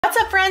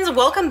What's up, friends?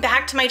 Welcome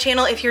back to my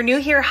channel. If you're new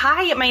here,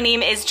 hi, my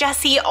name is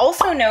Jessi,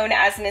 also known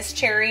as Miss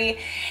Cherry.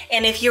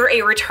 And if you're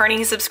a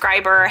returning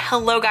subscriber,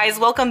 hello guys,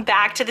 welcome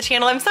back to the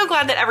channel. I'm so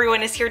glad that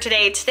everyone is here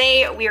today.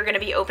 Today, we are gonna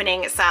be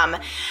opening some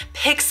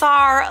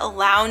PIXAR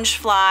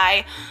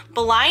Loungefly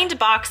blind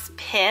box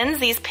pins.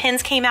 These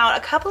pins came out a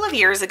couple of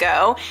years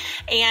ago,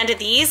 and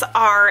these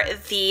are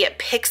the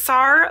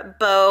PIXAR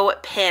Bow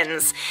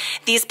Pins.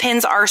 These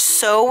pins are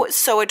so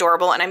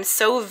adorable, and I'm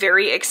so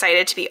very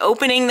excited to be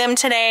opening them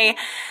today.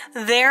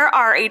 There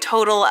are a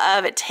total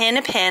of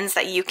 10 pins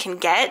that you can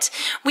get.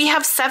 We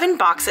have 7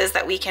 boxes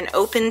that we can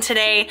open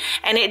today,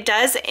 and it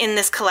does in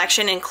this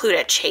collection include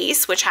a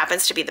chase, which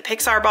happens to be the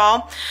PIXAR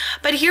ball.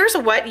 But here's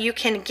what you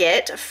can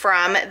get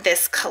from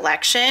this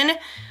collection. You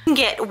can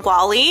get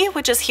Wally,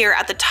 which is here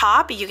at the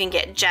top. You can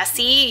get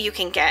Jessi, you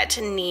can get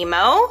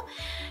Nemo,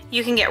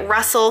 you can get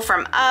Russell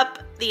from Up,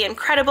 The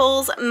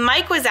Incredibles,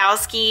 Mike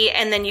Wazowski,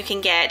 and then you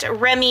can get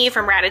Remy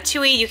from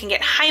Ratatouille, you can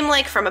get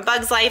Heimlich from A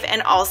Bug's Life,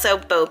 and also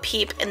Bo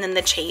Peep, and then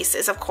the chase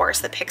is of course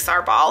the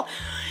PIXAR ball.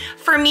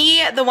 For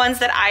me, the ones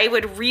that I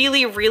would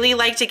really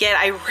like to get,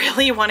 I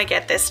really want to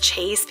get this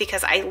chase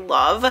because I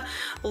love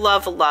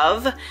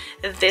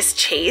this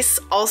chase.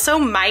 Also,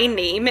 my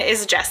name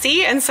is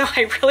Jessi, and so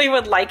I really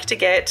would like to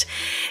get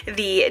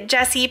the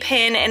Jessi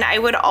pin, and I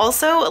would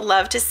also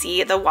love to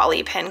see the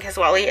Wally pin because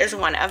Wally is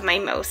one of my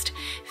most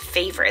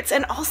favorites.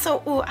 And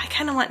also, ooh, I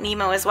kind of want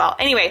Nemo as well.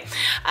 Anyway,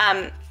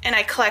 and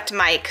I collect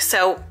Mike,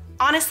 so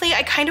honestly,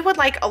 I kind of would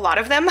like a lot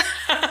of them.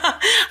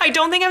 I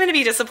don't think I'm gonna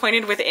be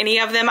disappointed with any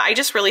of them. I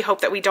just really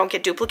hope that we don't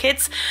get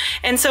duplicates.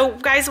 And so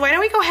guys, why don't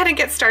we go ahead and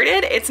get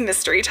started? It's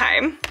mystery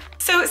time.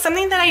 So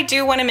something that I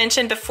do want to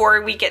mention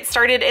before we get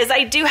started is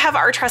I do have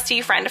our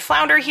trusty friend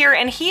Flounder here,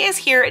 and he is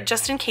here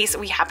just in case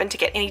we happen to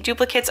get any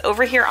duplicates.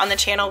 Over here on the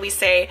channel, we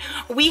say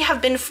we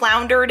have been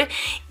floundered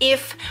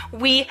if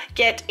we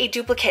get a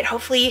duplicate.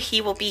 Hopefully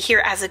he will be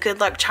here as a good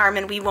luck charm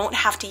and we won't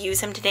have to use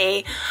him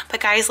today.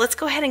 But guys, let's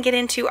go ahead and get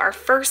into our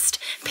first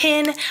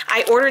pin.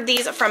 I ordered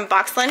these from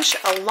Box Lunch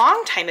a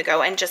long time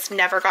ago and just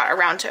never got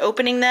around to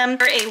opening them.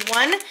 They're a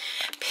 1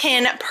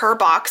 pin per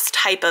box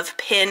type of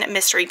pin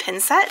mystery pin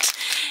set.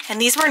 And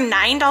these were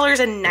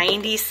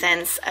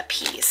 $9.90 a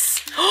piece.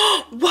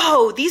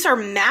 Whoa, these are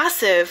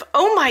massive.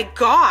 Oh my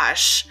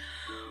gosh.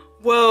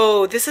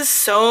 Whoa, this is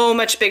so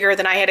much bigger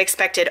than I had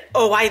expected.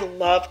 Oh, I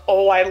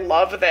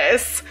love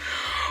this.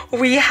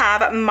 We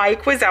have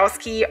Mike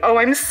Wazowski. Oh,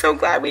 I'm so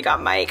glad we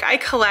got Mike. I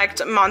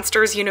collect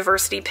Monsters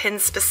University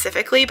pins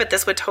specifically, but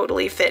this would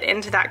totally fit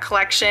into that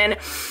collection.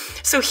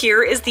 So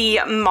here is the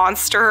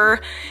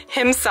monster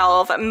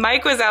himself,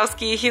 Mike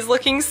Wazowski. He's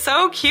looking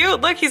so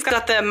cute. Look, he's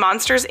got the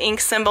Monsters Inc.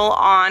 symbol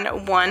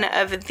on one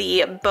of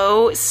the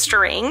bow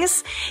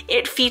strings.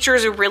 It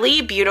features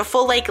really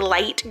beautiful, like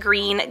light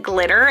green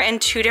glitter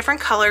and 2 different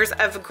colors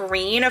of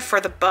green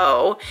for the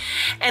bow.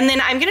 And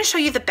then I'm gonna show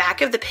you the back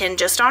of the pin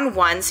just on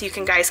one so you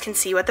guys can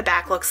see what the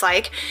back looks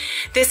like.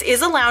 This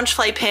is a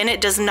Loungefly pin.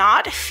 It does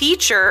not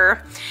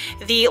feature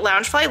the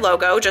Loungefly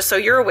logo, just so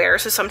you're aware.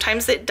 So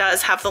sometimes it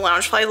does have the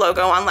Loungefly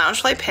logo on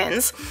Loungefly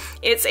pins.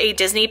 It's a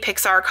Disney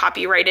Pixar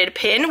copyrighted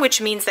pin,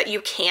 which means that you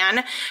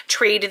can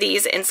trade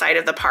these inside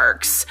of the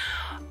parks.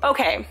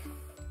 Okay.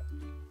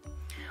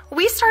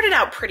 We started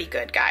out pretty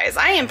good, guys.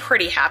 I am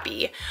pretty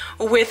happy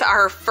with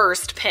our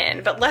first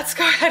pin, but let's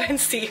go ahead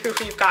and see who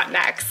we've got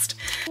next.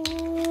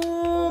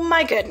 Oh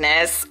my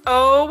goodness.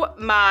 Oh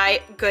my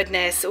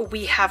goodness.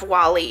 We have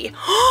Wally.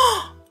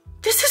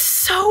 This is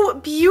so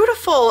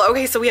beautiful.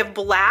 Okay, so we have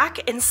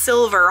black and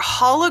silver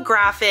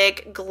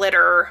holographic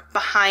glitter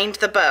behind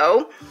the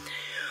bow.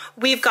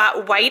 We've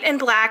got white and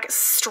black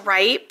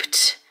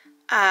striped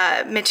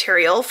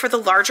material for the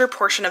larger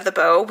portion of the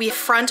bow. We have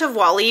front of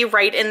Wally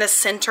right in the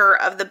center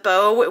of the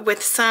bow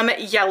with some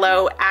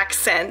yellow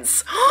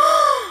accents.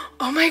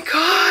 Oh my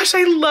gosh,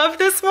 I love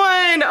this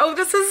one. Oh,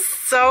 this is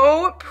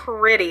so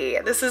pretty.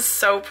 This is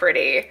so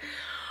pretty.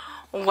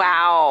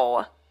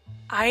 Wow.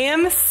 I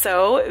am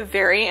so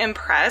very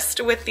impressed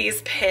with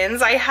these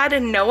pins. I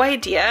had no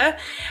idea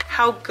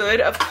how good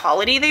of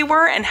quality they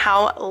were and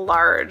how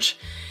large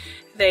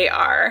they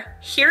are.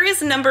 Here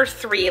is number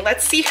 3.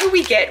 Let's see who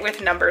we get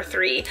with number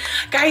 3.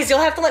 Guys, you'll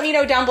have to let me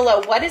know down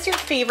below, what is your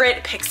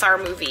favorite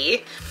Pixar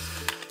movie?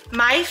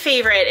 My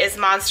favorite is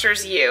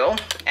Monsters U,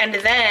 and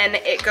then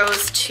it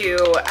goes to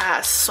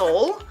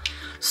Soul.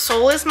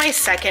 Soul is my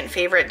second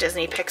favorite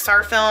Disney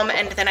Pixar film,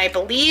 and then I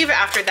believe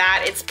after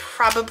that it's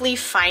probably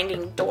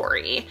Finding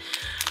Dory.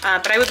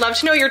 But I would love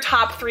to know your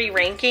top 3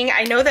 ranking.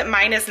 I know that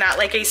mine is not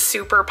like a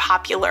super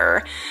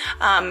popular,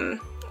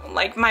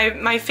 like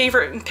my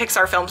favorite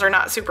Pixar films are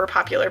not super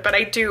popular, but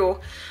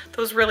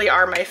those really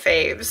are my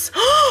faves.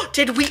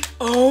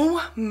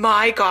 Oh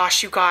my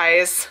gosh, you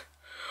guys.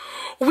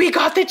 We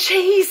got the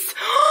chase.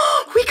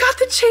 We got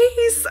the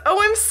chase.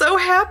 Oh, I'm so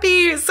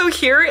happy. So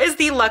here is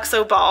the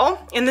Luxo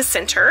ball in the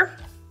center.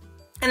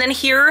 And then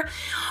here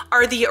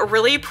are the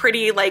really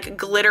pretty like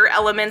glitter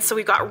elements. So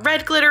we've got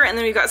red glitter and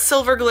then we've got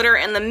silver glitter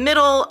in the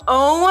middle.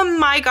 Oh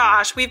my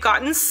gosh, we've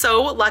gotten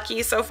so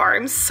lucky so far.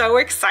 I'm so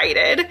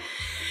excited.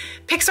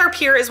 PIXAR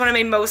Pier is one of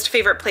my most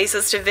favorite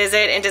places to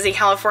visit in Disney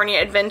California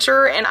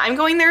Adventure, and I'm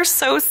going there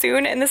so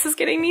soon, and this is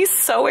getting me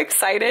so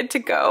excited to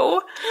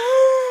go.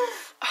 Oh,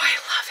 I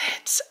love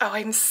it. Oh,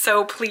 I'm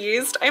so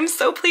pleased. I'm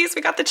so pleased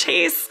we got the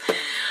chase.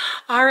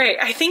 All right,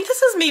 I think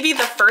this is maybe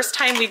the first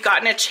time we've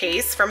gotten a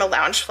chase from a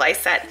Loungefly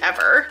set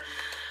ever,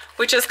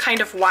 which is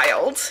kind of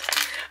wild.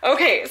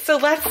 Okay, so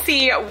let's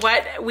see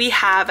what we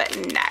have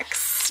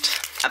next.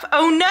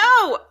 Oh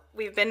no!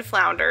 We've been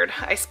floundered.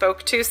 I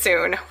spoke too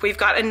soon. We've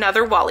got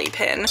another Wally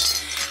pin.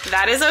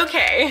 That is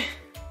okay.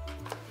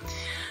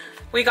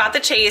 We got the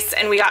chase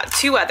and we got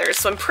 2 others,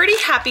 so I'm pretty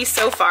happy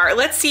so far.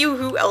 Let's see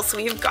who else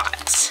we've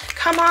got.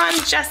 Come on,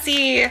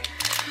 Jessi,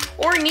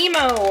 or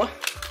Nemo,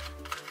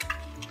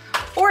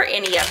 or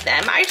any of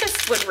them. I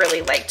just would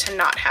really like to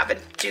not have a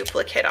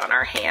duplicate on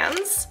our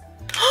hands.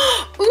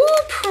 Ooh,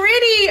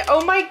 pretty.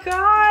 Oh my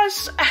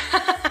gosh.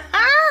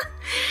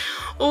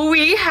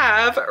 We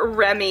have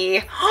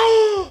Remy.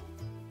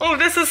 Oh,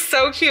 this is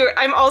so cute.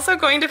 I'm also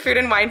going to Food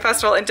and Wine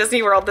Festival in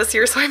Disney World this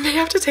year, so I may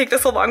have to take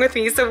this along with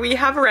me. So we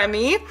have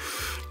Remy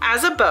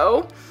as a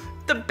bow.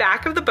 The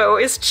back of the bow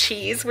is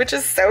cheese, which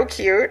is so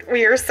cute.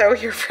 We are so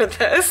here for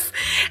this.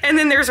 And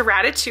then there's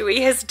Ratatouille,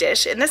 his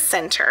dish, in the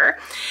center.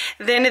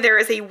 Then there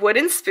is a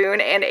wooden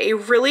spoon and a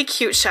really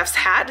cute chef's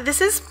hat.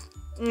 This is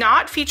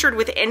not featured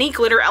with any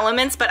glitter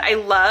elements, but I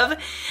love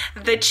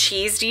the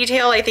cheese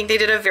detail. I think they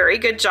did a very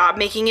good job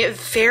making it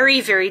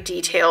very, very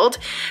detailed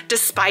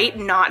despite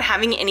not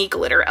having any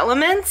glitter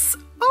elements.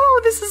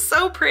 Oh, this is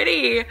so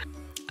pretty.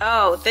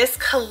 Oh, this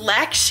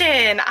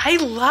collection, I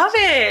love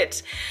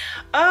it.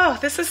 Oh,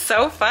 this is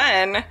so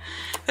fun.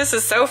 This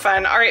is so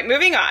fun. All right,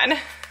 moving on.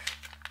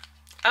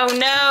 Oh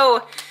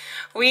no,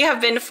 we have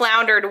been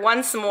floundered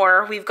once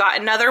more. We've got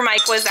another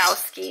Mike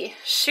Wazowski.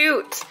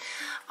 Shoot.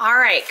 All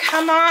right,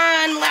 come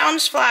on,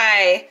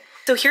 Loungefly.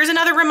 So here's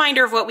another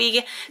reminder of what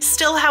we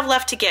still have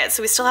left to get.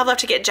 So we still have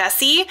left to get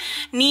Jessi,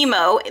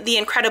 Nemo, The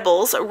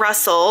Incredibles,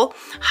 Russell,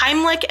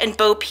 Heimlich, and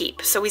Bo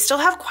Peep. So we still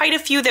have quite a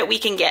few that we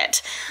can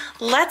get.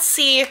 Let's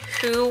see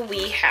who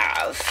we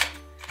have.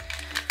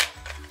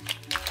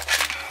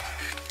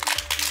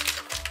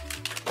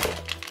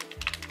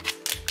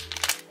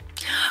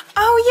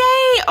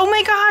 Oh, yay. Oh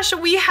my gosh,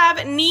 we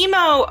have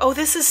Nemo. Oh,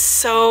 this is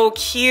so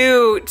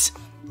cute.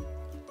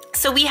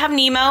 So we have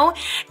Nemo,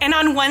 and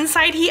on one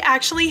side he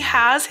actually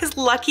has his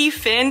lucky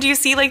fin. Do you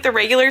see like the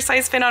regular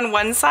size fin on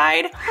one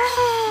side?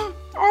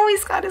 Oh,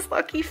 he's got his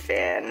lucky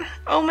fin.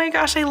 Oh my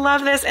gosh, I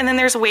love this. And then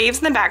there's waves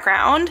in the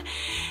background,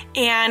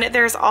 and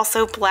there's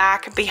also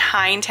black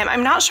behind him.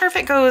 I'm not sure if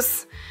it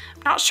goes,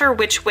 I'm not sure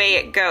which way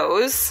it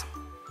goes.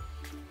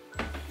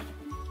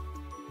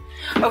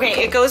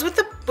 Okay, it goes with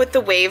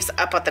the waves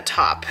up at the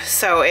top.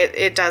 So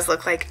it does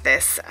look like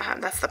this.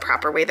 That's the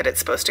proper way that it's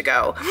supposed to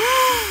go.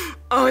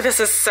 Oh, this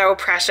is so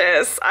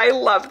precious. I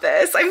love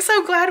this. I'm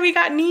so glad we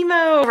got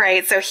Nemo.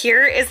 Right, so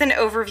here is an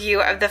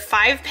overview of the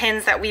 5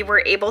 pins that we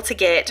were able to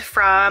get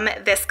from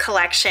this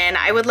collection.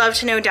 I would love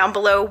to know down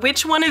below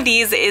which one of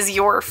these is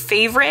your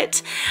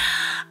favorite.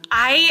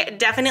 I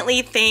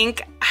definitely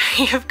think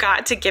I have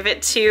got to give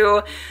it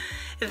to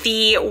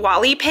the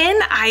Wally pin.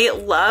 I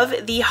love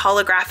the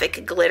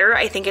holographic glitter.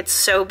 I think it's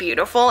so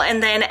beautiful.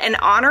 And then an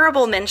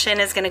honorable mention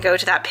is going to go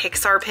to that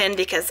PIXAR pin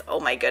because, oh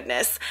my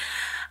goodness,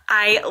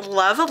 I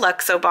love a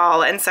Luxo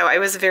ball, and so I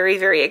was very,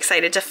 very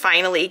excited to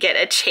finally get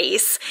a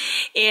chase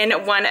in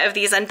one of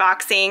these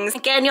unboxings.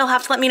 Again, you'll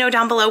have to let me know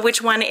down below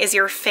which one is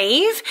your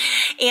fave.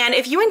 And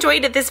if you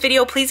enjoyed this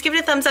video, please give it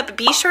a thumbs up.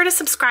 Be sure to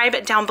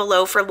subscribe down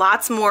below for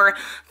lots more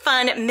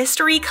fun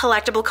mystery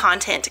collectible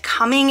content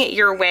coming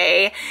your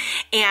way.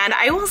 And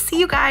I will see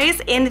you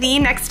guys in the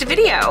next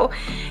video.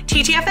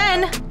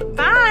 TTFN,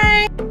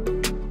 bye!